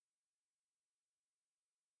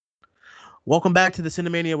Welcome back to the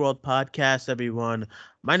Cinemania World podcast, everyone.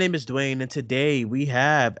 My name is Dwayne, and today we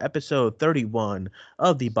have episode 31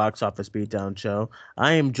 of the Box Office Beatdown Show.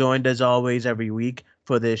 I am joined, as always, every week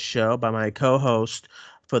for this show by my co host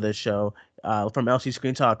for this show from LC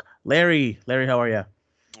Screen Talk, Larry. Larry, how are you?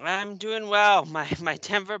 I'm doing well. My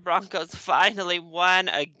Denver Broncos finally won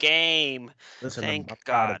a game. Listen, I'm Thank proud of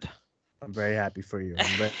God. you. I'm very happy for you. I'm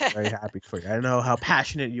very, very happy for you. I know how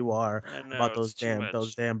passionate you are I about know those it's too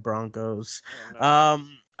much. damn Broncos. I know.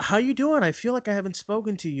 How you doing? I feel like I haven't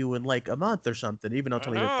spoken to you in like a month or something, even though it's I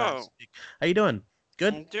only been past know. week. How you doing?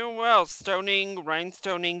 Good? I'm doing well.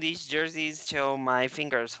 Rhinestoning these jerseys till my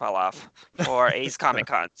fingers fall off for Ace Comic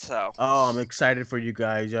Con. So Oh, I'm excited for you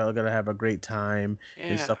guys. Y'all gonna have a great time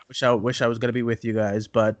and yeah. stuff. Wish I was gonna be with you guys,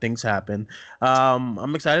 but things happen.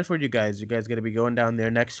 I'm excited for you guys. You guys gonna be going down there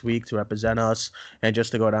next week to represent us and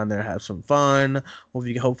just to go down there have some fun.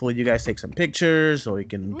 Hopefully you guys take some pictures or you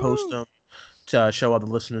can post Woo. them to show all the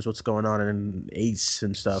listeners what's going on in Ace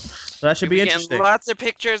and stuff. So that should You'll be be getting interesting. lots of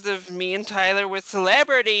pictures of me and Tyler with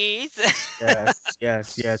celebrities. Yes,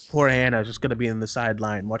 yes, yes. Poor Hannah's just gonna be in the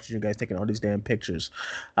sideline watching you guys taking all these damn pictures.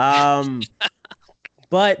 Um,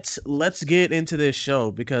 But let's get into this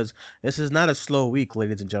show because this is not a slow week,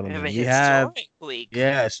 ladies and We have a gentlemen. historic week.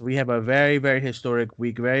 We have a very, very historic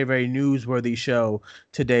week, very, very newsworthy show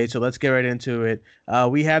today. So let's get right into it.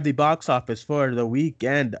 We have the box office for the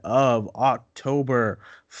weekend of October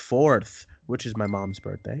 4th, which is my mom's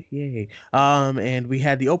birthday. Yay. And we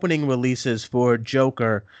had the opening releases for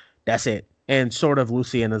Joker. That's it. And sort of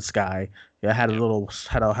Lucy in the Sky. Yeah, Yep.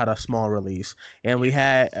 had a small release, and we Yep.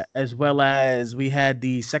 had as well as we had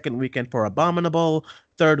the second weekend for Abominable,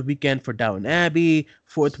 third weekend for Downton Abbey,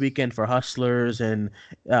 fourth weekend for Hustlers, and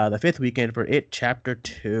the fifth weekend for It Chapter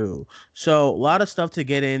 2. So a lot of stuff to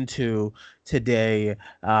get into today.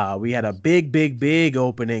 We had a big, big, big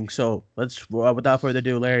opening. So let's without further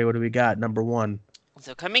ado, Larry, what do we got? Number one.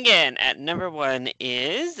 So coming in at number one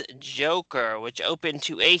is Joker, which opened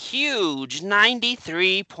to a huge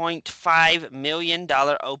 $93.5 million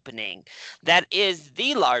opening. That is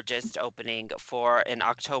the largest opening for an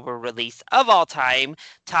October release of all time,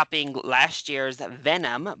 topping last year's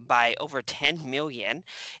Venom by over 10 million.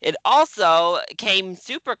 It also came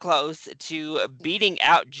super close to beating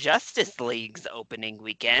out Justice League's opening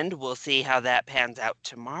weekend. We'll see how that pans out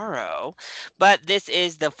tomorrow. But this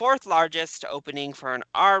is the fourth largest opening for an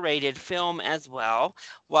R rated film as well.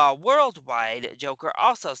 While worldwide, Joker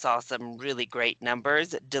also saw some really great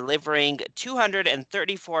numbers, delivering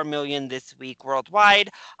 234 million this week worldwide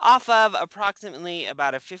off of approximately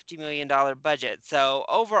about a $50 million budget. So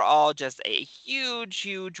overall, just a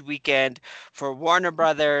huge weekend for Warner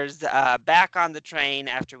Brothers, back on the train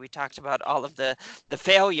after we talked about all of the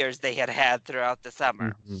failures they had had throughout the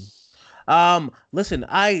summer. Mhm. Listen,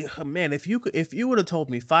 man, if you would have told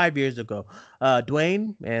me 5 years ago,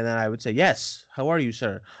 Dwayne, and then I would say yes. How are you,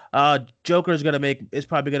 sir? Joker is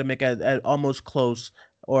probably gonna make at almost close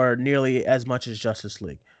or nearly as much as Justice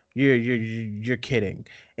League. You're kidding,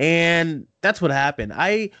 and that's what happened.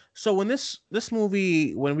 So when this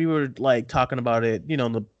movie when we were like talking about it,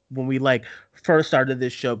 when we like first started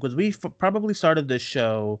this show because probably started this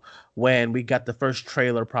show when we got the first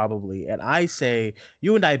trailer probably, and I say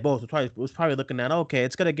you and I both was probably looking at okay,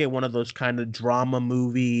 it's gonna get one of those kind of drama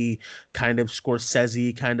movie, kind of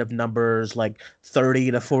Scorsese kind of numbers, like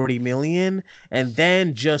 30 to 40 million, and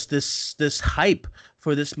then just this hype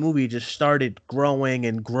for this movie just started growing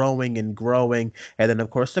and growing and growing, and then of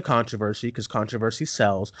course the controversy because controversy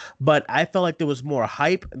sells. But I felt like there was more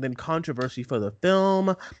hype than controversy for the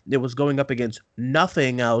film. It was going up against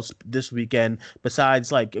nothing else this weekend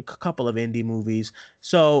besides like a couple of indie movies.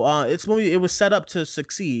 So it was set up to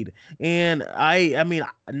succeed, and I mean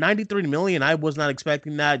 93 million. I was not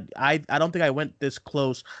expecting that. I don't think I went this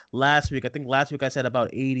close last week. I think last week I said about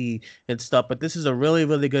 80 and stuff, but this is a really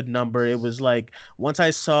really good number. It was like once I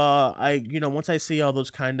see all those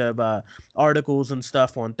kind of articles and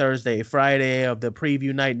stuff on Thursday, Friday of the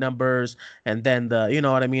preview night numbers, and then the you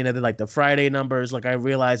know what I mean, and then like the Friday numbers, like I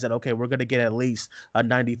realized that okay, we're gonna get at least a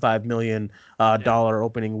 95 million Yeah. dollar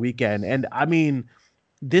opening weekend, and I mean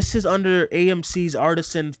this is under AMC's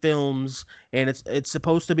Artisan Films, and it's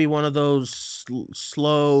supposed to be one of those Which is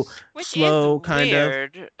slow kind of.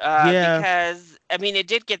 weird, Yeah. because I mean, it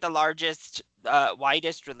did get the largest,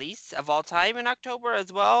 widest release of all time in October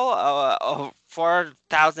as well,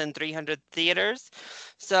 4,300 theaters.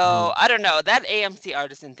 So Mhm. I don't know. That AMC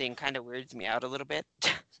Artisan thing kind of weirds me out a little bit.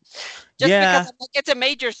 Just because Yeah, I'm like, it's a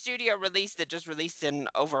major studio release that just released in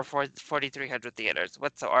over 4,300 theaters.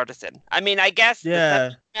 What's so artisan? I mean, I guess the yeah.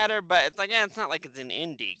 subject matter, but it's like, yeah, it's not like it's an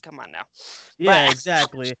indie. Come on now. Yeah, But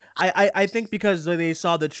exactly. I think because they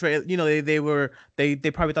saw the trail,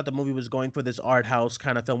 they probably thought the movie was going for this art house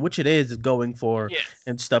kind of film, which it is going for yes.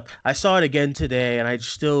 and stuff. I saw it again today and I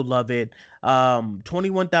still love it.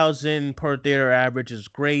 21,000 per theater average is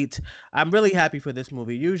great. I'm really happy for this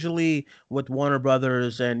movie. Usually with Warner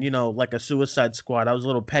Brothers and like a Suicide Squad, I was a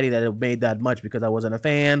little petty that it made that much because I wasn't a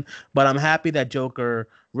fan, but I'm happy that Joker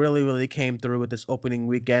really came through with this opening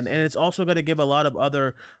weekend, and it's also going to give a lot of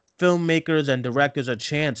other filmmakers and directors a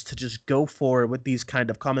chance to just go for it with these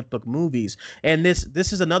kind of comic book movies. And this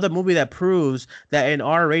is another movie that proves that an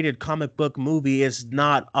R-rated comic book movie is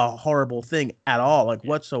not a horrible thing at all, like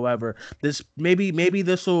Yeah. whatsoever. This maybe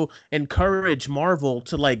this will encourage Marvel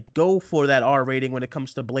to like go for that R rating when it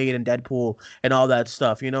comes to Blade and Deadpool and all that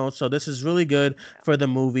stuff. So this is really good Yeah. for the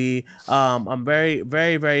movie. I'm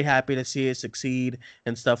very happy to see it succeed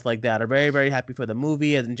and stuff like that. I'm very happy for the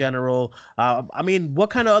movie in general. I mean,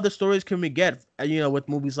 what kind of other stories can we get, with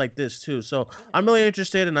movies like this too? So Yeah. I'm really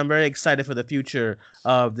interested and I'm very excited for the future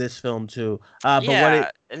of this film too. But what Yeah,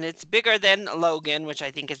 it, and it's bigger than Logan, which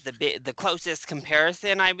I think is the closest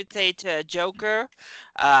comparison I would say to Joker,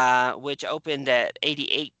 which opened at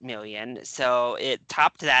 88 million. So it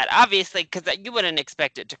topped that, obviously, because you wouldn't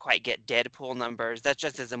expect it to quite get Deadpool numbers. That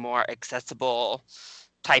just is a more accessible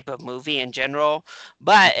type of movie in general,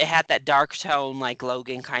 but it had that dark tone like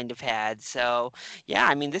Logan kind of had. So, yeah,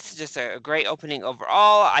 I mean, this is just a great opening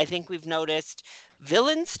overall. I think we've noticed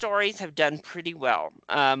villain stories have done pretty well,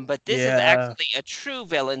 but this is yeah. actually a true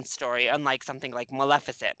villain story, unlike something like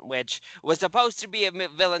Maleficent, which was supposed to be a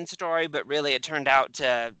villain story, but really it turned out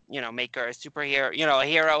to, make her a superhero, a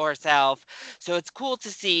hero herself. So it's cool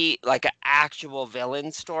to see like an actual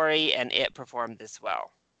villain story and it performed this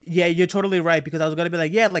well. Yeah, you're totally right because I was gonna be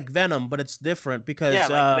like, yeah, like Venom, but it's different Yeah, because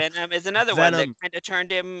like Venom is another one that Venom kind of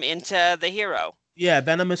turned him into the hero. Yeah,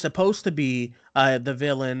 Venom is supposed to be the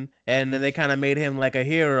villain, and then they kind of made him like a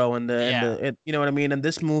hero, Yeah. you know what I mean. And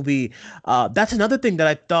this movie, that's another thing that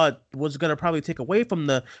I thought was gonna probably take away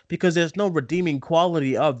from because there's no redeeming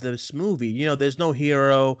quality of this movie. There's no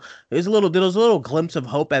hero. There's a little glimpse of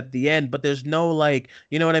hope at the end, but there's no like,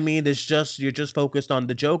 you know what I mean. You're just focused on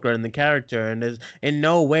the Joker and the character, and there's in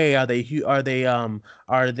no way are they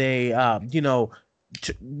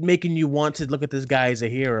making you want to look at this guy as a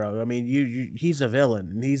hero. I mean, he's a villain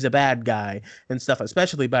and he's a bad guy and stuff,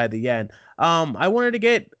 especially by the end. I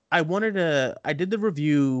did the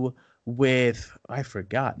review with, I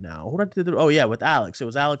forgot now. Oh yeah, with Alex. It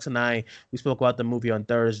was Alex and I. We spoke about the movie on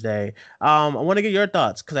Thursday. I want to get your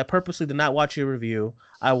thoughts because I purposely did not watch your review.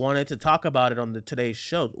 I wanted to talk about it on the today's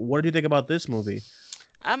show. What do you think about this movie?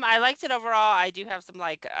 I liked it overall. I do have some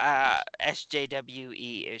like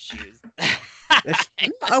SJWE issues.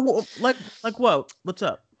 Like what? What's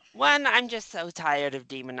up? One, I'm just so tired of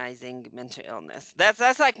demonizing mental illness.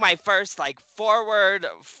 That's like my first like forward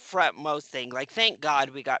frontmost thing. Like thank God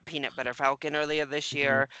we got Peanut Butter Falcon earlier this Mhm.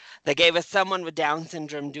 year. They gave us someone with Down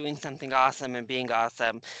syndrome doing something awesome and being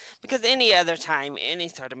awesome. Because any other time any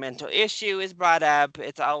sort of mental issue is brought up,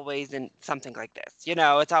 it's always in something like this.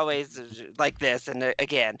 It's always like this and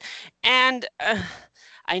again. And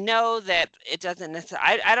I know that it doesn't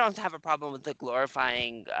necessarily. I don't have a problem with the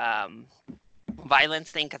glorifying violence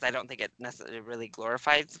thing because I don't think it necessarily really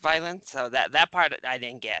glorifies violence. So that part I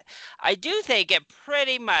didn't get. I do think it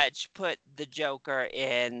pretty much put the Joker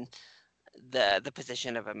in the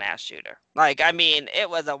position of a mass shooter. Like I mean, it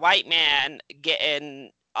was a white man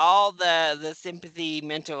getting all the sympathy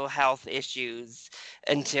mental health issues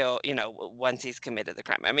until once he's committed the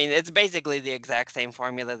crime. I mean it's basically the exact same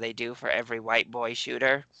formula they do for every white boy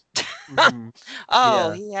shooter. Mhm.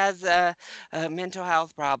 Oh, Yeah. he has mental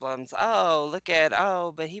health problems. Oh,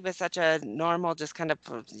 but he was such a normal, just kind of,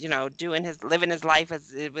 doing living his life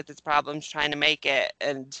with his problems, trying to make it,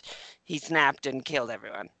 and he snapped and killed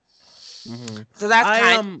everyone. Mhm. So that's I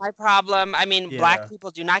kind of my problem. I mean, black Yeah.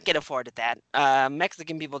 people do not get afforded that.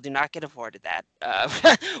 Mexican people do not get afforded that.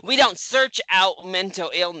 We don't search out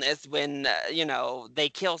mental illness when they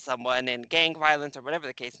kill someone in gang violence or whatever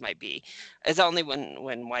the case might be. It's only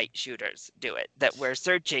when white shooters do it that we're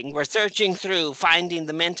searching. We're searching through finding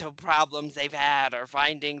the mental problems they've had or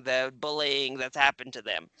finding the bullying that's happened to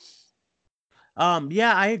them.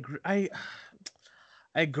 Yeah, I agree. I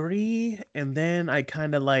agree, and then I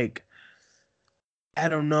kind of like. I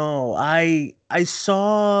don't know. I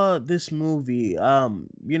saw this movie.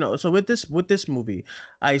 So with this movie,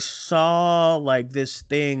 I saw like this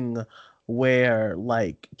thing where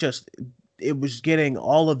like just it was getting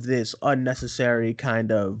all of this unnecessary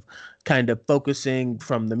kind of focusing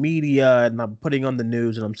from the media, and I'm putting on the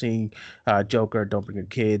news and I'm seeing Joker, don't bring your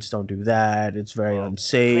kids, don't do that. It's very Well,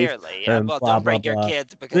 unsafe clearly, and well, blah don't blah bring your blah.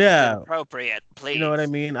 kids because it's Yeah, inappropriate, you know what I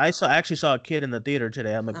please. mean? I actually saw a kid in the theater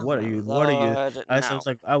today. I'm like, Oh what are my you? What are you? Lord, I no.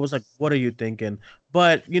 was like, what are you thinking?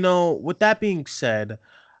 But with that being said,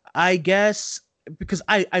 I guess because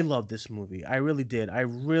I love this movie. I really did. I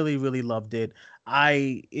really really loved it.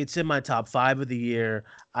 It's in my top 5 of the year.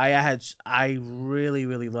 I really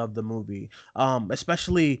really loved the movie.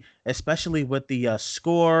 Especially with the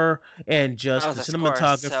score and just Oh, the the score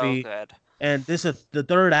is so cinematography. good. And the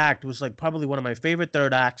third act was like probably one of my favorite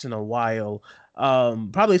third acts in a while.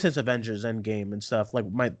 Probably since Avengers Endgame and stuff. Like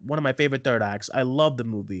my one of my favorite third acts. I love the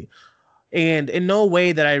movie. And in no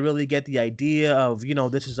way that I really get the idea of,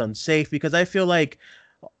 this is unsafe, because I feel like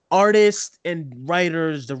artists and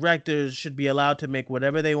writers, directors should be allowed to make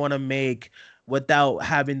whatever they want to make without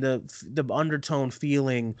having the undertone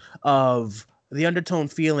feeling of,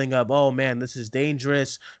 oh man, this is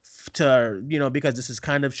dangerous to, because this is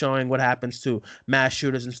kind of showing what happens to mass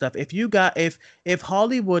shooters and stuff. If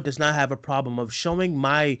Hollywood does not have a problem of showing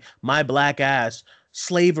my black ass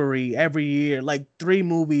slavery every year, like 3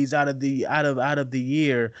 movies out of the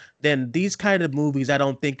year, then these kind of movies I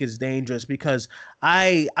don't think is dangerous, because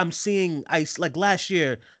I'm seeing, like last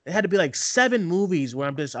year there had to be like 7 movies where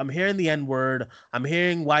I'm hearing the N word, I'm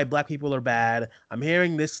hearing why black people are bad, I'm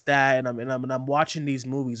hearing this that, and I'm watching these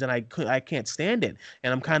movies, and I can't stand it,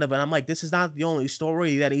 and I'm like, this is not the only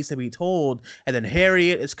story that needs to be told. And then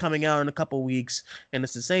Harriet is coming out in a couple weeks, and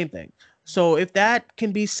it's the same thing. So if that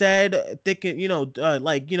can be said, they can,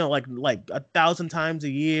 like 1,000 times a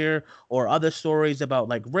year, or other stories about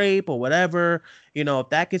like rape or whatever, if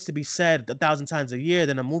that gets to be said 1,000 times a year,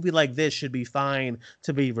 then a movie like this should be fine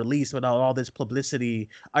to be released without all this publicity,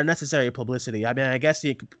 unnecessary publicity. I mean, I guess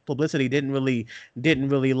the publicity didn't really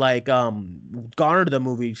like garner the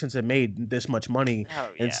movie since it made this much money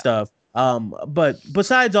Oh and yeah. stuff. But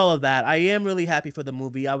besides all of that, I am really happy for the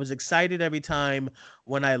movie. I was excited every time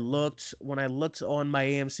when I looked on my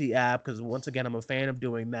AMC app, because once again I'm a fan of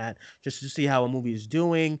doing that, just to see how a movie is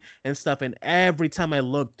doing and stuff. And every time I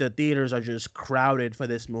look, the theaters are just crowded for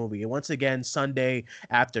this movie. And once again, Sunday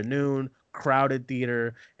afternoon, crowded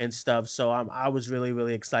theater and stuff. So I was really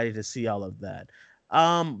really excited to see all of that.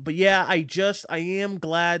 But yeah, I am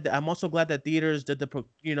glad. I'm also glad that theaters did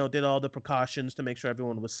all the precautions to make sure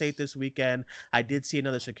everyone was safe this weekend. I did see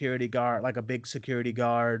another security guard, like a big security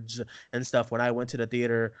guards and stuff, when I went to the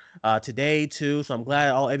theater today too. So I'm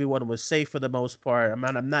glad everyone was safe for the most part.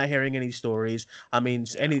 I'm not hearing any stories. I mean,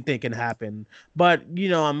 Yeah. anything can happen, but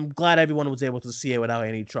I'm glad everyone was able to see it without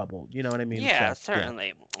any trouble. You know what I mean? Yeah, So yeah.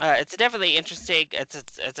 certainly. It's definitely interesting.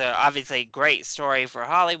 It's a obviously great story for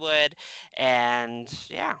Hollywood, and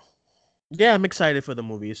yeah, Yeah, I'm excited for the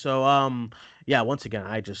movie. So, yeah, once again,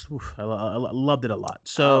 I just I loved it a lot.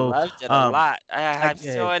 oh, So, loved it a um, lot. I'm yeah,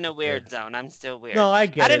 still in a yeah. weird zone. I'm still weird. No, I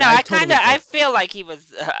I get don't it. know. I I kind totally of get I it. feel like he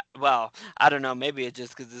was. Well, I don't know. Maybe it's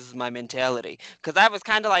just because this is my mentality. Because I was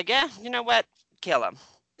kind of like, yeah, you know what? Kill him.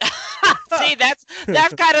 See, that's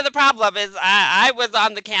kind of the problem. Is I was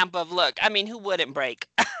on the camp of look. I mean, who wouldn't break?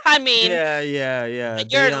 I mean, Yeah, yeah, yeah.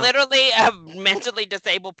 you're literally a mentally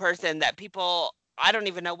disabled person that people I don't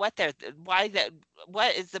even know what they're why that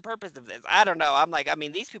what is the purpose of this? I don't know. I'm like, I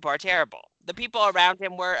mean, these people are terrible. The people around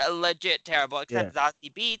him were legit terrible, Yeah. except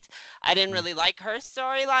Zazie Beetz. I didn't really like her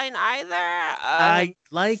storyline either. I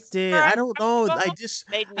liked Super it. I don't know. uncomfortable.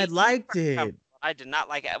 Made I me super liked it. uncomfortable. I did not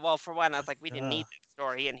like it. Well, for one, I was like, we didn't Uh, need that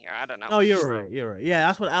story in here. I don't know. No, you're right. You're right. Yeah,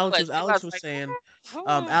 that's what Alex was. It was Alex was like, saying.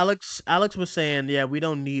 Alex was saying, yeah, we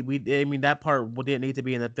don't need. I mean, that part didn't need to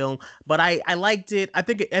be in the film, but I liked it. I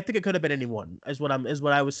think it could have been anyone. Is what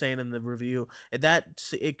I was saying in the review. And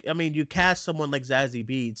I mean, you cast someone like Zazie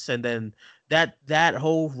Beetz, and then that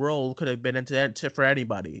whole role could have been for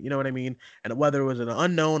anybody. You know what I mean? And whether it was an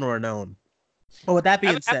unknown or a known. But with that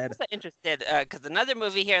being I'm said, also interested because another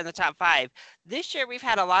movie here in the top five. This year we've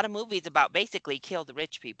had a lot of movies about basically kill the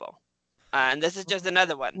rich people. And this is just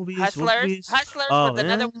another one. movies, Hustlers. movies. Hustlers was Oh,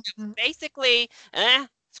 another yeah. one that was basically,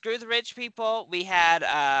 screw the rich people. We had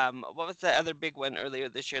what was the other big one earlier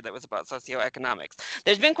this year that was about socioeconomics?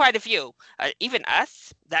 There's been quite a few. Even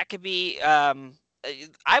Us, that could be uh,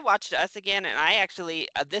 I watched Us again, and I actually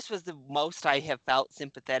this was the most I have felt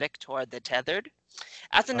sympathetic toward the tethered.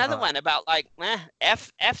 That's another Uh, one about like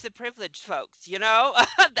f the privileged folks, you know.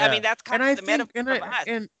 I mean, yeah, that's kind and of I the think, metaphor of us.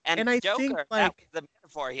 And I think Joker, that like, was the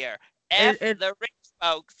metaphor here. and, F and the rich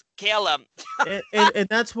folks, kill them. and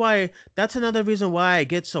that's why that's another reason why I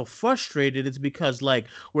get so frustrated is because like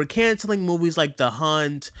we're canceling movies like The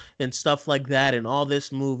Hunt and stuff like that and all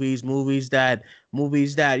this movies that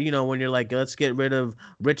when you're like let's get rid of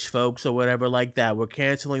rich folks or whatever like that, we're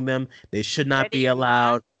canceling them. They should not be Ready or not,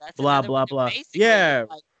 allowed. that's Blah another one. blah And blah. basically, they're Yeah.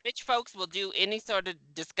 like, rich folks will do any sort of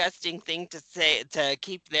disgusting thing to say to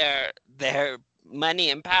keep their money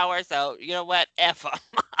and power. So you know what? F 'em.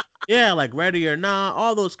 Yeah, like Ready or Not,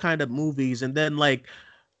 all those kind of movies, and then like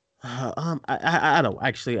I don't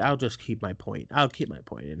actually. I'll just keep my point. I'll keep my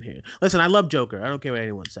point in here. Listen, I love Joker. I don't care what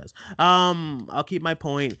anyone says. I'll keep my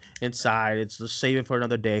point inside. It's just save it for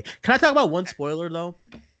another day. Can I talk about one spoiler though?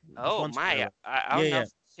 Just Oh one my! spoiler. I don't know Yeah, if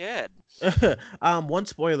you should. yeah. One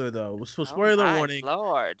spoiler though. So Oh spoiler my warning.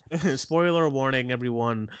 lord! Spoiler warning,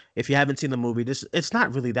 everyone. If you haven't seen the movie, this it's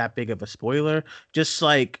not really that big of a spoiler. Just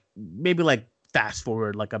like maybe like fast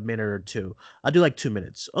forward like a minute or two. I'll do like 2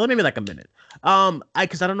 minutes, or maybe like a minute. I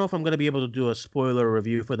because I don't know if I'm gonna be able to do a spoiler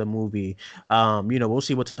review for the movie. We'll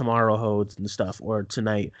see what tomorrow holds and stuff, or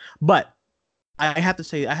tonight. But I have to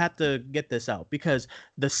say, I have to get this out because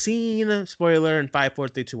the scene, spoiler in 5, 4,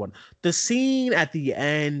 3, 2, 1. The scene at the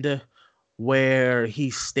end where he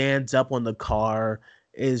stands up on the car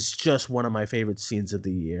is just one of my favorite scenes of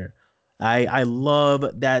the year. I love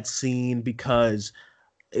that scene because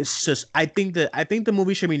it's just I think the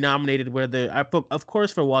movie should be nominated where of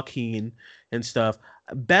course for Joaquin and stuff.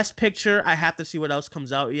 Best Picture, I have to see what else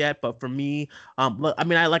comes out yet, but for me, look, I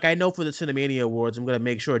mean, I know for the Cinemania Awards, I'm gonna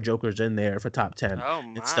make sure Joker's in there for top 10 Oh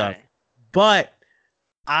and stuff. my! But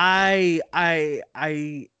I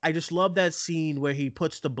just love that scene where he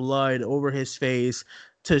puts the blood over his face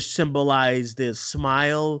to symbolize this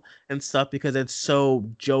smile and stuff because it's so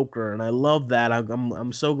Joker, and I love that.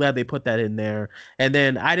 I'm so glad they put that in there. And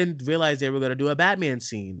then I didn't realize they were gonna do a Batman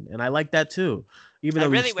scene, and I like that too. Even I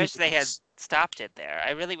though really wish they had stopped it there.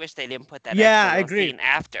 I really wish they didn't put that yeah, extra I little agree. scene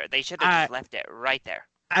after. They should have I just left it right there.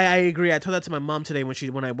 I agree. I told that to my mom today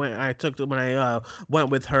when I went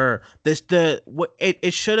with her.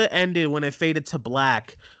 It should have ended when it faded to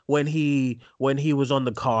black when he was on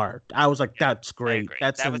the car. I was like, Yep, that's I great. agree.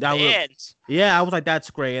 That's That and was that the was end. yeah. I was like, that's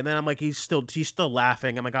great. And then I'm like, he's still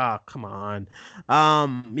laughing. I'm like, oh come on.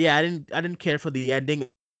 Yeah, I didn't care for the ending,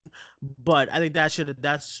 but I think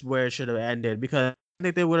that's where it should have ended because I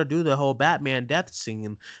think they would have do the whole Batman death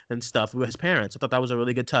scene and stuff with his parents. I thought that was a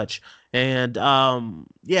really good touch. And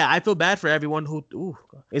yeah, I feel bad for everyone who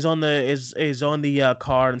is on the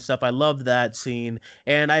car and stuff. I loved that scene.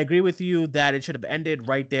 And I agree with you that it should have ended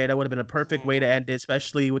right there. That would have been a perfect way to Mhm. end it,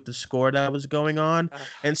 especially with the score that was going on Ugh.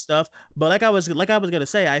 and stuff. But like I was gonna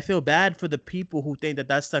say, I feel bad for the people who think that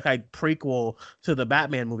that's like prequel to the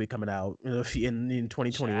Batman movie coming out in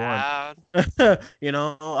 2021. Child.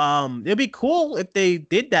 It'd be cool if they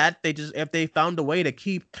did that. If they found a way to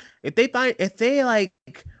keep if they like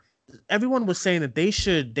everyone was saying that they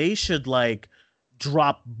should like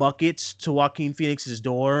drop buckets to Joaquin Phoenix's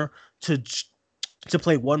door to to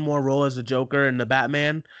play one more role as the Joker and the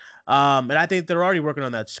Batman. And I think they're already working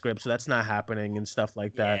on that script, so that's not happening and stuff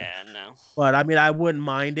like that. Yeah, no. But I mean, I wouldn't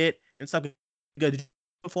mind it and stuff. Good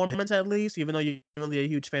performance at least, even though you're not really a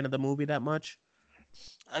huge fan of the movie that much.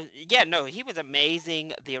 Yeah, no, he was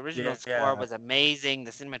amazing. The original score Yeah, was amazing.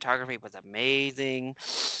 The cinematography was amazing.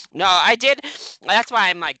 No, I did. That's why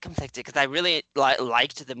I'm like conflicted because I really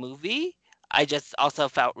liked the movie. I just also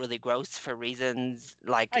felt really gross for reasons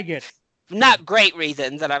like I get it. not great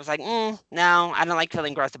reasons, and I was like, no, I don't like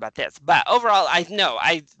feeling gross about this. But overall, I know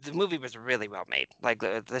I the movie was really well made. Like,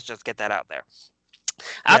 let's just get that out there.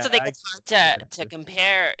 I also Yeah, think I it's hard to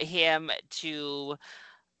compare him to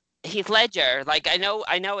Heath Ledger. Like, I know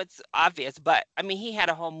it's obvious, but I mean, he had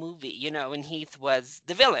a whole movie, and Heath was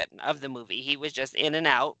the villain of the movie. He was just in and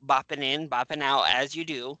out, bopping in, bopping out, as you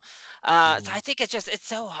do. So Mhm. I think it's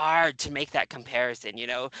so hard to make that comparison,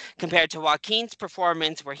 compared to Joaquin's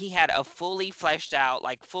performance, where he had a fully fleshed out,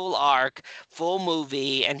 like full arc, full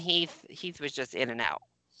movie, and Heath was just in and out.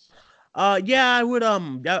 Yeah, I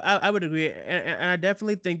would agree, and I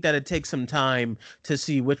definitely think that it takes some time to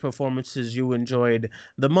see which performances you enjoyed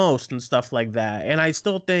the most and stuff like that. And I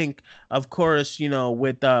still think, of course,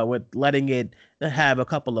 with letting it have a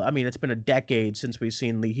couple of. I mean, it's been a decade since we've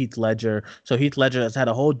seen Heath Ledger. So Heath Ledger has had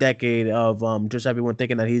a whole decade of just everyone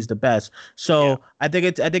thinking that he's the best. Yeah. So I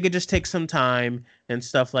think it just takes some time and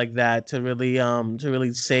stuff like that to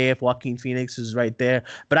really say if Joaquin Phoenix is right there.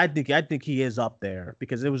 But I think he is up there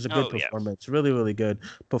because it was a good Oh, yeah. performance, really good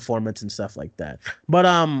performance and stuff like that. But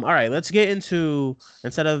all right, let's get into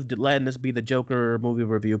instead of letting this be the Joker movie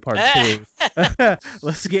review part two.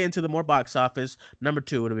 Let's get into the more box office. Number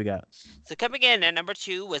two, what do we got? So coming in at number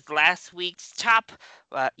two was last week's top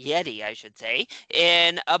Yeti, I should say,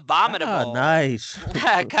 in Ah, Abominable. nice.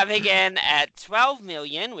 Coming in at 12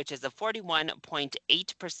 million, which is a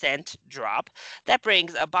 41.8% drop. That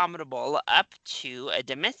brings Abominable up to a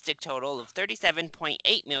domestic total of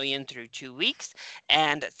 37.8 million through 2 weeks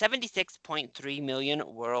and 76.3 million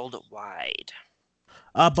worldwide.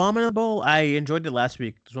 Abominable. I enjoyed it last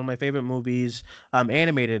week. It's one of my favorite movies,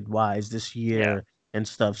 animated wise this Yeah. year and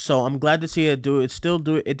stuff. So I'm glad to see it do it. Still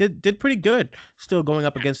do it. It did pretty good. Still going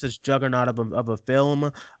up against this juggernaut of a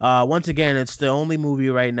film. Once again, it's the only movie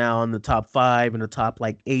right now in the top five and the top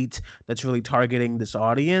like eight that's really targeting this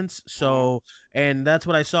audience. Mm. So and that's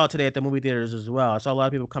what I saw today at the movie theaters as well. I saw a lot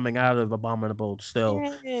of people coming out of Abominable still.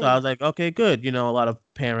 So I Yay. was like, okay, good. You know, a lot of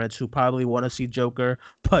parents who probably want to see Joker,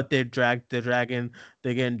 but they're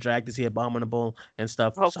getting dragged to see Abominable and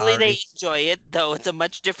stuff. Hopefully they Sorry. enjoy it, though it's a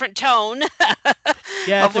much different tone.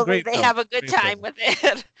 Yeah, it's a Hopefully great they film. have a good Great time film. with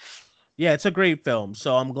it. Yeah, it's a great film.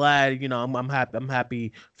 So I'm glad, I'm happy. I'm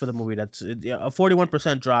happy for the movie. Yeah, a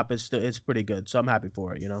 41% drop is still it's pretty good. So I'm happy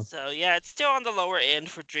for it. So yeah, it's still on the lower end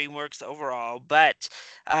for DreamWorks overall, but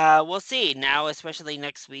we'll see now, especially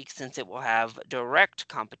next week, since it will have direct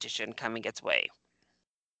competition coming its way.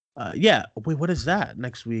 Yeah. Wait, what is that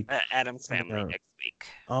next week? Adam's Coming Family out. next week.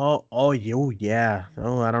 Oh, you, yeah.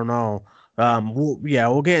 Oh, I don't know. Yeah.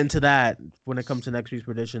 We'll get into that when it comes to next week's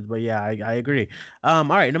predictions. But yeah, I agree. All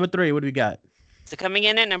right, number three. What do we got? So coming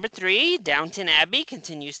in at number three, Downton Abbey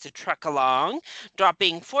continues to truck along,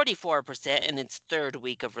 dropping 44% in its third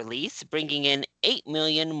week of release, bringing in 8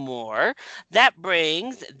 million more. That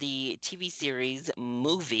brings the TV series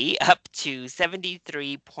movie up to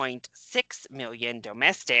 73.6 million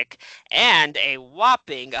domestic and a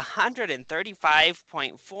whopping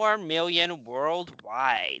 135.4 million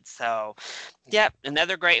worldwide. So yep,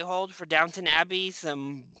 another great hold for Downton Abbey.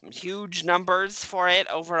 Some huge numbers for it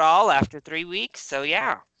overall after 3 weeks. So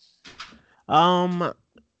yeah, Um,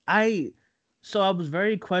 I so I was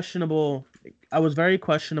very questionable. I was very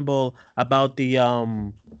questionable about the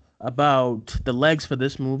legs for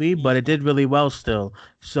this movie, but it did really well still.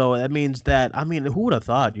 So that means that I mean, who would have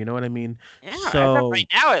thought? You know what I mean? yeah. As of right So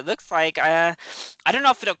now, it looks like I don't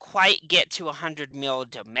know if it'll quite get to 100 mil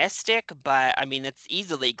domestic, but I mean it's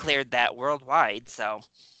easily cleared that worldwide. So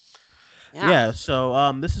yeah, yeah,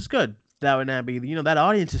 so this is good. That would not be, that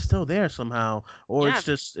audience is still there somehow, or yeah. it's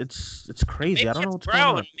just it's crazy. I Maybe don't know it's what's going grown.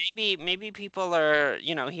 on. Maybe people are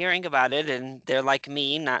hearing about it and they're like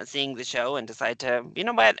me, not seeing the show and decide to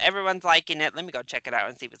what, everyone's liking it. Let me go check it out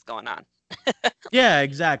and see what's going on. Yeah,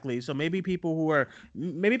 exactly. So maybe people who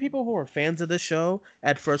are fans of the show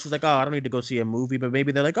at first was like, oh, I don't need to go see a movie, but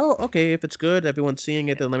maybe they're like, oh, okay, if it's good, everyone's seeing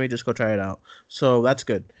it, then let me just go try it out. So that's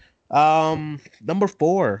good. Number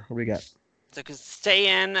four, what we got? So,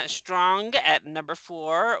 staying strong at number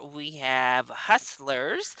four, we have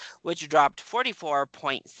Hustlers, which dropped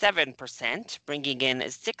 44.7%, bringing in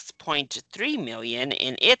 6.3 million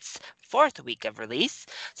in its fourth week of release.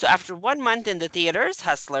 So, after 1 month in the theaters,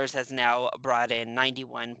 Hustlers has now brought in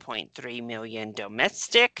 91.3 million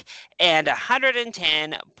domestic and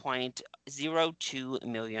 110.02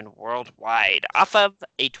 million worldwide off of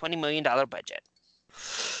a $20 million budget.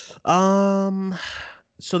 Um,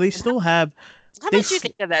 so they And how, still have how they much do you s-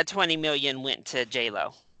 think of that 20 million went to J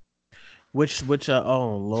Lo? which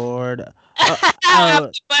oh Lord, uh uh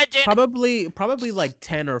Budget. probably like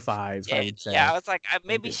 10 or 5, I Yeah, would yeah. say. I was like,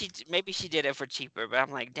 maybe Maybe. she did it for cheaper, but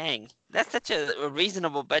I'm like, dang, that's such a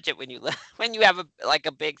reasonable budget when you when you have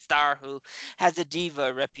a big star who has a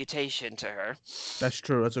diva reputation to her. That's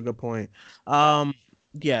true. That's a good point. So Um,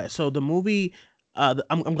 yeah. So the movie,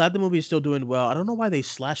 I'm glad the movie is still doing well. I don't know why they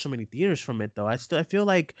slashed so many theaters from it though. I feel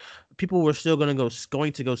like people were still going to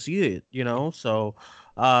go see it. So,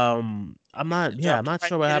 I'm dropped not price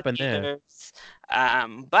sure what in the happened there. theaters.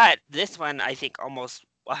 But this one, I think almost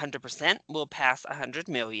 100% will pass 100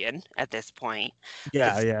 million at this point Yeah,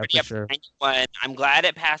 because it's yeah, already for up to sure. 91. I'm glad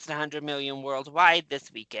it passed 100 million worldwide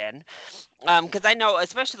this weekend. Because I know,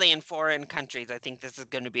 especially in foreign countries, I think this is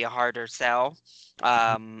going to be a harder sell.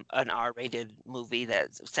 An R-rated movie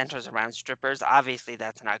that centers around strippers. Obviously,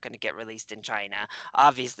 that's not going to get released in China.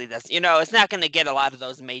 Obviously, it's not going to get a lot of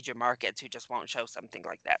those major markets who just won't show something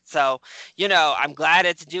like that. So, I'm glad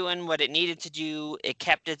it's doing what it needed to do. It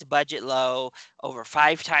kept its budget low, over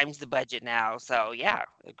 5 times the budget now. So, yeah,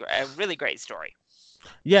 a really great story.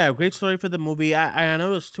 Yeah, great story for the movie. I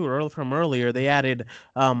noticed too from earlier they added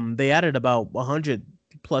about 100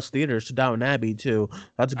 plus theaters to Downton Abbey too.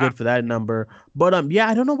 That's Ah, good for that number. But yeah,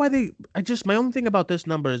 I don't know why my only thing about this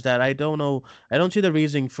number is that I don't see the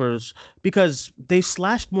reasoning because they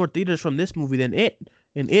slashed more theaters from this movie than it.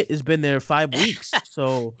 And it has been there 5 weeks.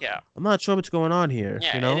 So yeah. I'm not sure what's going on here,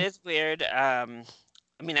 Yeah, you it know? is weird. I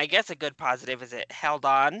mean, I guess a good positive is it held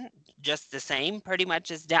on just the same, pretty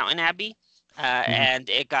much as Downton Abbey, Mhm. and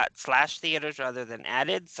it got slash theaters rather than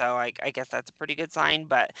added. So I guess that's a pretty good sign.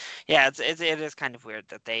 But yeah, it is kind of weird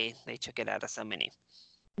that they took it out of so many.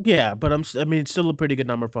 Yeah, but I mean, it's still a pretty good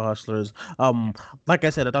number for Hustlers. Like I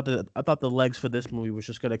said, I thought the legs for this movie was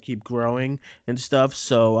just gonna keep growing and stuff.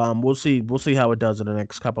 So we'll see how it does in the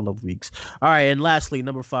next couple of weeks. All right, and lastly,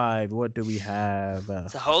 number five, what do we have?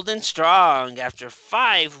 So holding strong after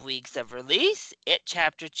 5 weeks of release, It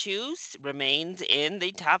Chapter 2 remains in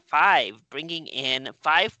the top five, bringing in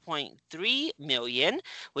 5.3 million,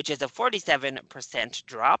 which is a 47%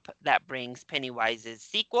 drop. That brings Pennywise's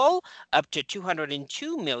sequel up to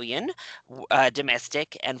 202 million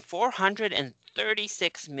domestic and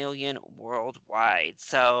 436 million worldwide.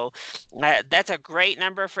 So that's a great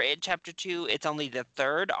number for It Chapter 2. It's only the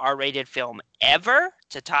third R-rated film ever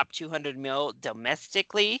to top 200 mil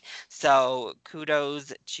domestically. So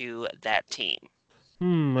kudos to that team.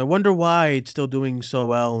 I wonder why it's still doing so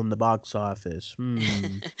well in the box office.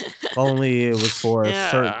 If only it was for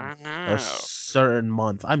Yeah, I a know. certain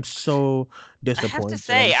month. I'm so I have to disappointed. I'm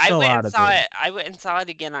say, I so went out and of saw it. it. I went and saw it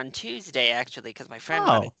again on Tuesday, actually, because my friend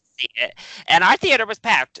wanted Oh, to see it, and our theater was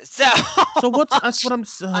packed. So so that's what on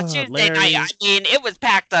Tuesday night, I Larry. mean, it was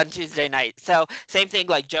packed on Tuesday night. So same thing,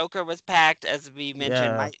 like Joker was packed, as we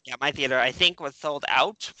mentioned. Yeah, My theater, I think, was sold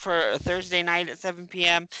out for Thursday night at 7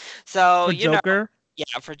 p.m. So for Joker.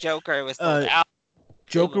 yeah, for Joker, it was sold Uh, out. It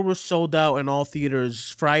Joker was was sold out in all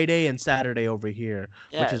theaters Friday and Saturday over here,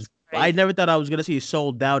 which yeah, is it's I crazy. never thought I was gonna see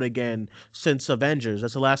sold out again since Avengers.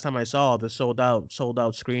 That's the last time I saw the sold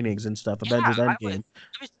out screenings and stuff. Yeah, Avengers I Endgame.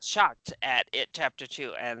 was shocked at It Chapter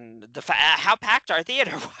 2 and how packed our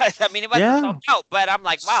theater was. I mean, it wasn't sold Yeah. out, but I'm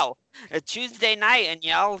like, S- wow, a Tuesday night and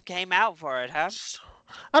y'all came out for it, huh? s-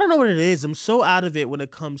 I don't know what it is. I'm so out of it when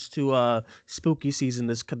it comes to spooky season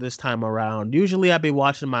this time around. Usually I'd be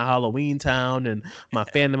watching my Halloween Town and my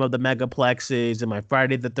Phantom of the Megaplexes and my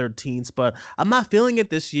Friday the 13th, but I'm not feeling it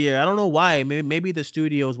this year. I don't know why. Maybe the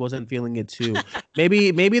studios wasn't feeling it too.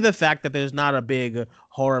 Maybe the fact that there's not a big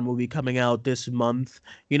horror movie coming out this month.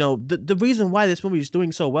 The reason why this movie is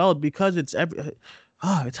doing so well is because it's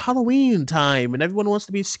Halloween time and everyone wants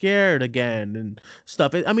to be scared again and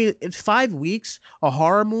stuff. I mean, in 5 weeks, a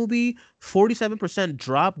horror movie, 47%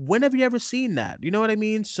 drop. When have you ever seen that? You know what I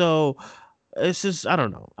mean? So it's just, I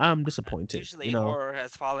don't know. I'm disappointed, Usually horror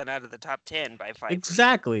has fallen out of the top 10 by 5 weeks.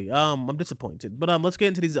 Exactly. I'm disappointed. But let's get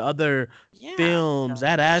into these other Yeah. films.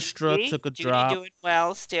 Ad Astra took a Judy drop. doing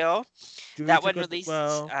well still. Judy That took one a released.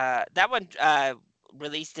 well.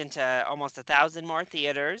 Released into almost 1,000 more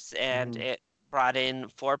theaters, and Mhm. it brought in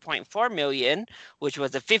 4.4 million, which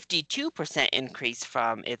was a 52% increase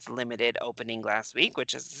from its limited opening last week,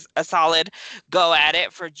 which is a solid go at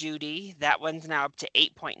it for Judy. That one's now up to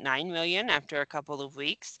 8.9 million after a couple of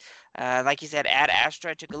weeks. Like you said, Ad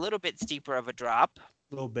Astra took a little bit steeper of a drop.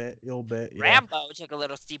 A little bit, yeah. Rambo took a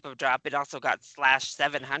little steep of a drop. It also got slash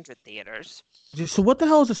 700 theaters. So what the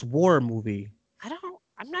hell is this war movie?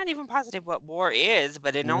 I'm not even positive what War is,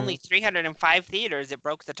 but in only Yeah. 305 theaters, it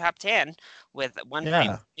broke the top 10 with Yeah.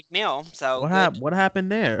 1.5 mil. So good, What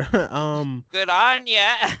happened there? good on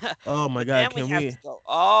ya. Oh my But God, then we can have to we go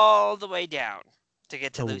all the way down to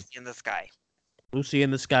get to to Lucy in the Sky. Lucy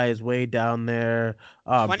in the Sky is way down there.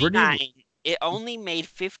 Brittany 29. It only made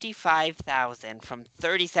 55,000 from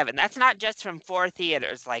 37. That's not just from four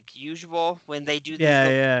theaters like usual when they do these Yeah,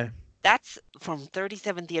 little. yeah. That's from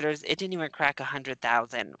 37 theaters. It didn't even crack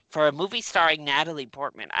 100,000 for a movie starring Natalie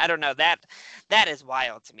Portman. I don't know. That is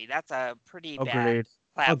wild to me. That's a pretty bad Agreed.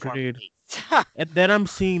 platform Agreed. release. And then I'm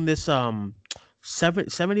seeing this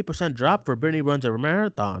 70% drop for Brittany runs a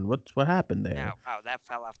marathon. What happened Yeah, there? wow, that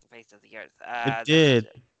fell off the face of the earth. It did.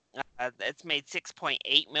 It's made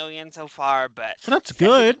 6.8 million so far, but So that's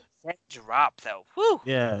good. 70% drop though. Whew.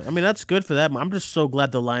 Yeah. I mean that's good for that. I'm just so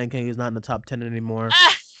glad the Lion King is not in the top 10 anymore.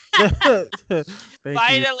 Thank you.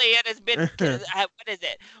 Finally, it has been what is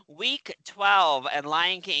it? Week 12, and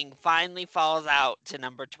Lion King finally falls out to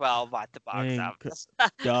number 12 at the box Thank office.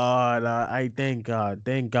 God. I thank God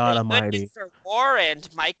Thank goodness Almighty. for Warren,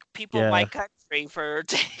 my people, my Yeah. country, for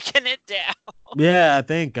taking it down. Yeah,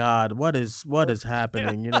 thank God. What is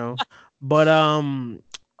happening, you know? But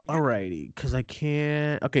alrighty, because I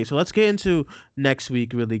can't. Okay, so let's get into next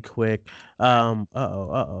week really quick. Okay. I made a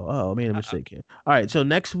Uh-oh. mistake here. All right, so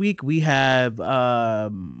next week we have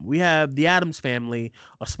The Addams Family,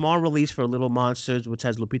 a small release for Little Monsters, which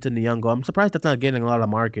has Lupita Nyong'o. I'm surprised that's not getting a lot of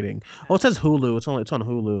marketing. Oh, it Oh. says Hulu. It's on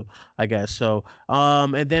Hulu, I guess. So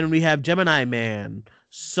and then we have Gemini Man. And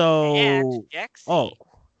So oh. Jexy.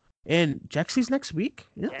 And Jexi's next week?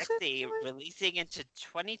 Is it? Jexy releasing into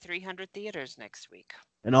 2,300 theaters next week.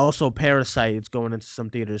 And also Parasite is going into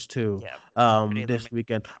some theaters too. Yeah, it's pretty This limited.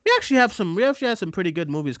 weekend. We actually have some pretty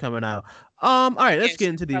good movies coming out. All right, let's Yes, get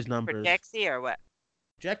into these for numbers. Jexy or what?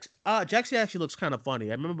 Jaxie actually looks kind of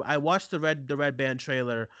funny. I remember I watched the Red Band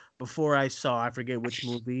trailer before I forget which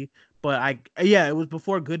movie, but yeah, it was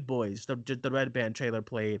before Good Boys. The Red Band trailer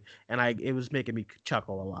played, and I it was making me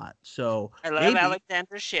chuckle a lot. So I love maybe,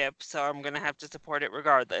 Alexandra Ship, so I'm gonna have to support it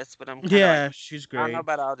regardless. But I'm kind of like, yeah, she's I don't know great.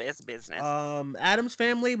 about all this business. Adam's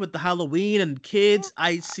Family with the Halloween and Yeah, kids,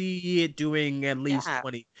 I see it doing at least yeah,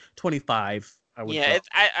 20, 25. I would yeah. go.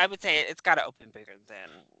 I would say it's got to open bigger than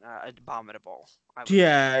Abominable. I would think.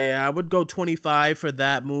 Yeah, yeah, I would go 25 for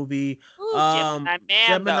that movie. Ooh, Gemini Man though.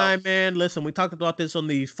 Gemini Man, listen, we talked about this on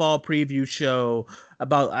the fall preview show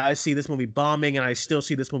about I see this movie bombing and I still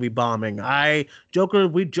see this movie bombing. Joker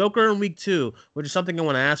in week 2, which is something I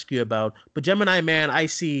want to ask you about. But Gemini Man, I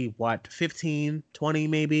see what, 15, 20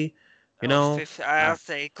 maybe, you Oh, know? I'll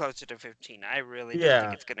say closer to 15. I really don't think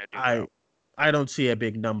Yeah, it's gonna do I well. I don't see a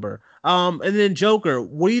big number. And then Joker,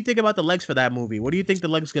 what do you think about the legs for that movie? What do you think the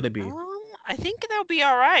legs gonna be? I think they'll be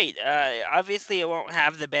all right. Obviously, it won't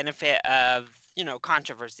have the benefit of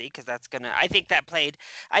controversy because that's gonna. I think that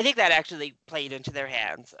actually played into their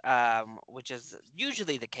hands, which is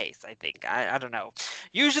usually the case. I think. I don't know.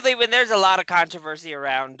 Usually, when there's a lot of controversy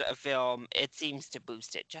around a film, it seems to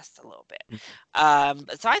boost it just a little bit.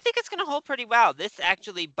 So I think it's gonna hold pretty well. This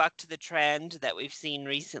actually bucked the trend that we've seen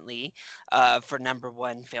recently for number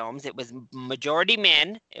one films. It was majority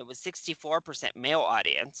men. It was 64% male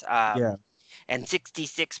audience. Yeah. And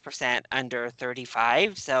 66% under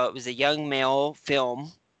 35. So it was a young male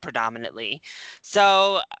film predominantly.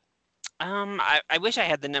 So I wish I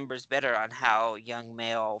had the numbers better on how young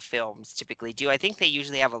male films typically do. I think they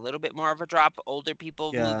usually have a little bit more of a drop. Older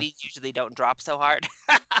people Yeah. movies usually don't drop so hard,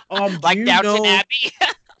 Do like you Downton know Abbey.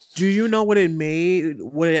 do you know what it made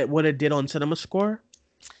what it did on Cinema Score?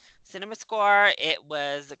 Cinema score, it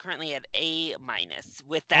was currently at A minus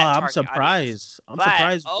with Oh, that target audience, I'm but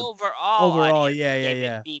surprised with overall overall. audience Yeah, yeah, gave it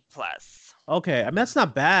yeah. B plus. Okay, I mean that's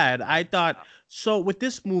not bad. I thought so with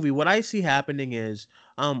this movie, what I see happening is,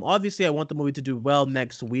 obviously I want the movie to do well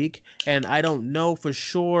next week, and I don't know for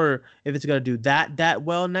sure if it's gonna do that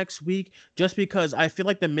well next week, just because I feel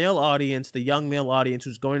like the male audience, the young male audience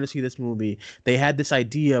who's going to see this movie, they had this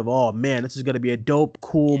idea of, oh man, this is gonna be a dope,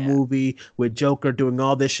 cool Yeah. movie with Joker doing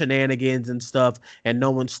all this shenanigans and stuff, and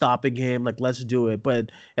no one's stopping him. Like, let's do it.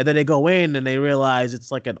 But and then they go in and they realize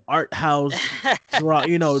it's like an art house Yeah.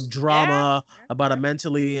 drama about a Yeah.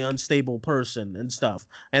 mentally unstable person and stuff.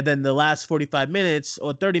 And then the last 45 minutes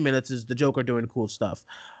or 30 minutes is the Joker doing cool stuff.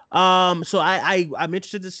 So I'm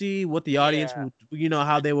interested to see what the audience Yeah. will,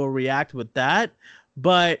 how they will react with that.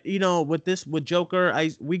 But with Joker,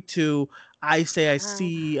 I week 2, I say I Uh,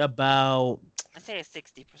 see about I say a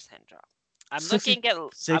 60% drop. 60, I'm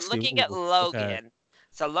 60. looking at Ooh, okay. Logan.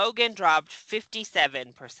 So Logan dropped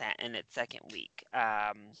 57% in its second week.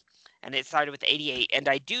 And it started with 88, and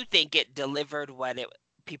I do think it delivered what it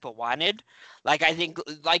people wanted. Like I think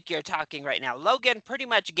like you're talking right now, Logan pretty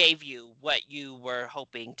much gave you what you were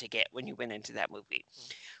hoping to get when you went into that movie.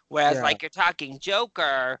 Whereas Yeah. like you're talking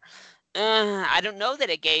Joker, I don't know that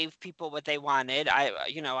it gave people what they wanted.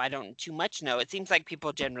 I don't too much know. It seems like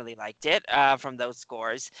people generally liked it from those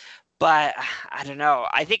scores, but I don't know.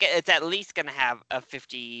 I think it's at least going to have a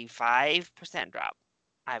 55% drop,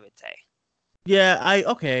 I would say. Yeah, I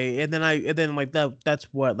okay, and then like that's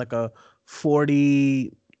what, like a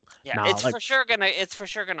 40. Yeah, Nah, it's for sure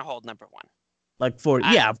gonna hold number one. like 40.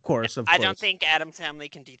 I Yeah, of course, of I don't course. think Adam's Family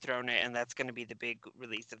can dethrone it, and that's gonna be the big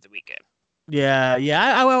release of the weekend. Yeah,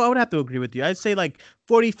 yeah, I would have to agree with you. I'd say like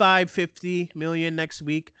 45, 50 million next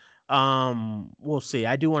week. We'll see.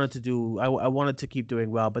 I do want it to do. I wanted to keep doing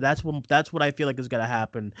well, but that's what I feel like is gonna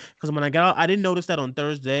happen. Because when I got out, I didn't notice that on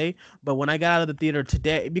Thursday, but when I got out of the theater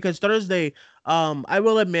today, because Thursday, I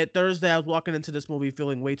will admit Thursday I was walking into this movie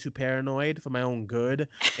feeling way too paranoid for my own good,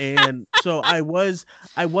 and so I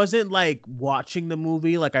wasn't like watching the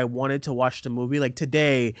movie like I wanted to watch the movie. Like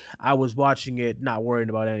today, I was watching it not worrying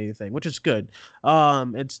about anything, which is good,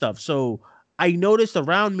 and stuff. So. I noticed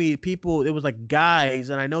around me people it was like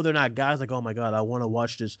guys and I know they're not guys like oh my god I want to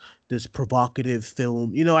watch this provocative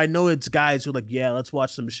film. I know it's guys who are like yeah, let's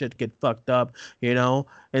watch some shit get fucked up,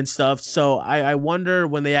 and stuff. So I wonder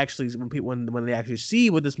when they actually when people when they actually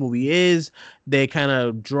see what this movie is, they kind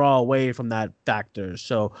of draw away from that factor.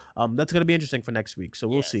 So that's going to be interesting for next week. So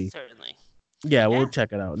we'll Yes, see. certainly. Yeah, we'll Yeah.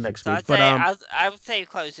 check it out next So week. But I would say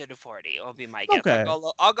closer to 40 will be my guess. okay.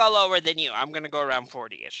 I'll go lower than you. I'm gonna go around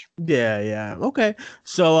 40ish. Yeah, yeah. Okay.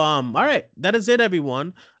 So all right. That is it,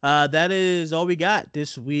 everyone. That is all we got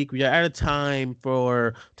this week. We are out of time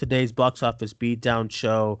for today's box office beatdown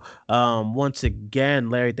show. Once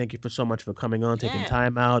again, Larry, thank you for so much for coming on, taking Yeah.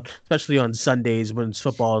 time out, especially on Sundays when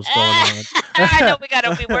football is going on. I know we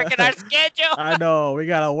gotta be working our schedule. I know we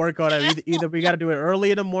gotta work on it. Either we gotta do it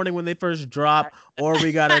early in the morning when they first drop, or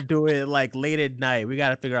we gotta do it like late at night. We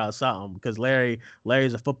gotta figure out something because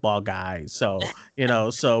Larry's a football guy, so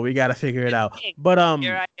we got to figure it out. But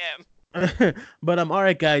Here I am. all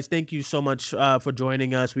right, guys, thank you so much for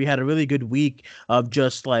joining us. We had a really good week of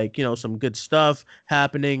just like some good stuff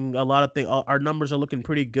happening. A lot of things. Our numbers are looking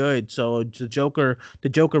pretty good. So the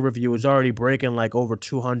Joker review is already breaking like over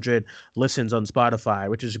 200 listens on Spotify,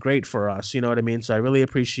 which is great for us. You know what I mean? So I really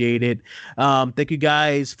appreciate it. Thank you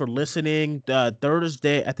guys for listening.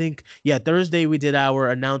 Thursday, I think, yeah, Thursday we did our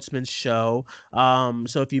announcements show.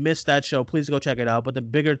 So if you missed that show, please go check it out. But the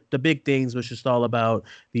big things was just all about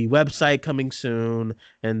the website coming soon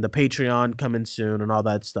and the Patreon coming soon and all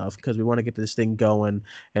that stuff because we want to get this thing going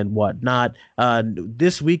and whatnot.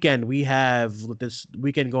 This weekend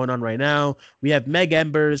going on right now. We have Meg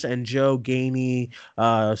Embers and Joe Gainey,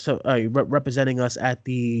 representing us at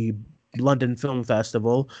the London Film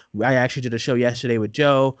Festival. I actually did a show yesterday with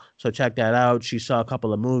Joe, so check that out. She saw a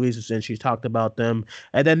couple of movies and she talked about them.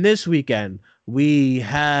 And then this weekend, we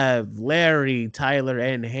have Larry, Tyler,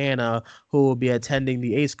 and Hannah who will be attending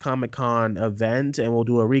the Ace Comic Con event, and we'll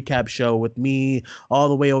do a recap show with me all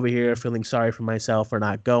the way over here, feeling sorry for myself for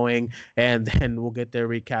not going, and then we'll get their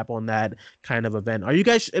recap on that kind of event. Are you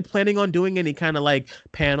guys planning on doing any kind of like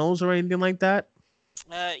panels or anything like that?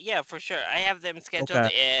 Yeah, for sure. I have them scheduled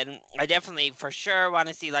Okay. in. I definitely, for sure, want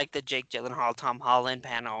to see like the Jake Gyllenhaal, Tom Holland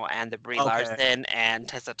panel, and the Brie Okay. Larson and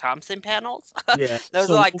Tessa Thompson panels. Yeah. Those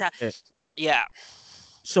are like, yeah,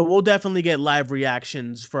 So we'll definitely get live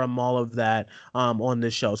reactions from all of that on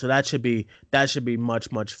this show. So that should be much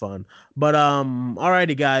fun. But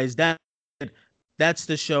alrighty guys, that's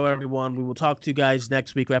the show everyone. We will talk to you guys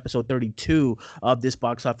next week for episode 32 of this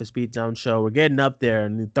box office beatdown show. We're getting up there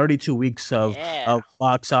in 32 weeks of yeah. of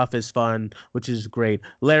box office fun, which is great.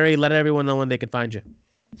 Larry, let everyone know when they can find you.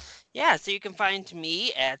 Yeah, so you can find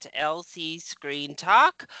me at LC Screen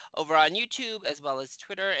Talk over on YouTube as well as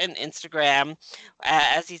Twitter and Instagram.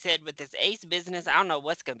 As he said, with this Ace business, I don't know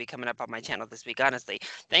what's going to be coming up on my channel this week, honestly.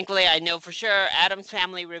 Thankfully, I know for sure Adam's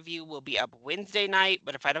Family Review will be up Wednesday night,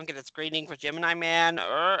 but if I don't get a screening for Gemini Man,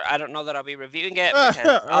 or I don't know that I'll be reviewing it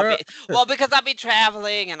because because I'll be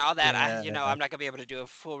traveling and all that. I'm Yeah. not going to be able to do a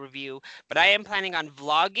full review, but I am planning on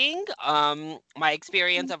vlogging my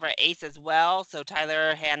experience over at Ace as well. So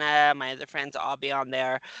Tyler, Hannah, my other friends will all be on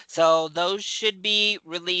there. So those should be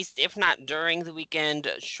released, if not during the weekend,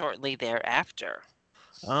 shortly thereafter.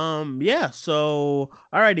 Yeah, so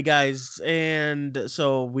alrighty guys, and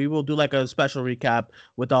so we will do like a special recap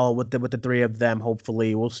with the three of them.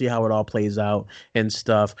 Hopefully, we'll see how it all plays out and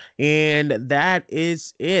stuff. And that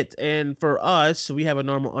is it. And for us, we have a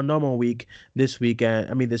normal week this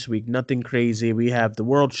weekend. I mean, this week, nothing crazy. We have the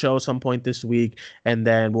World Show some point this week, and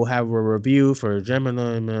then we'll have a review for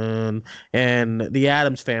Gemini Man and the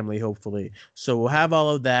Adams Family, hopefully. So we'll have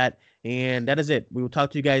all of that. And that is it. We will talk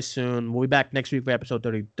to you guys soon. We'll be back next week for episode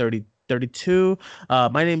 32.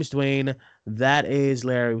 My name is Dwayne. That is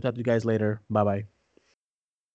Larry. We'll talk to you guys later. Bye bye.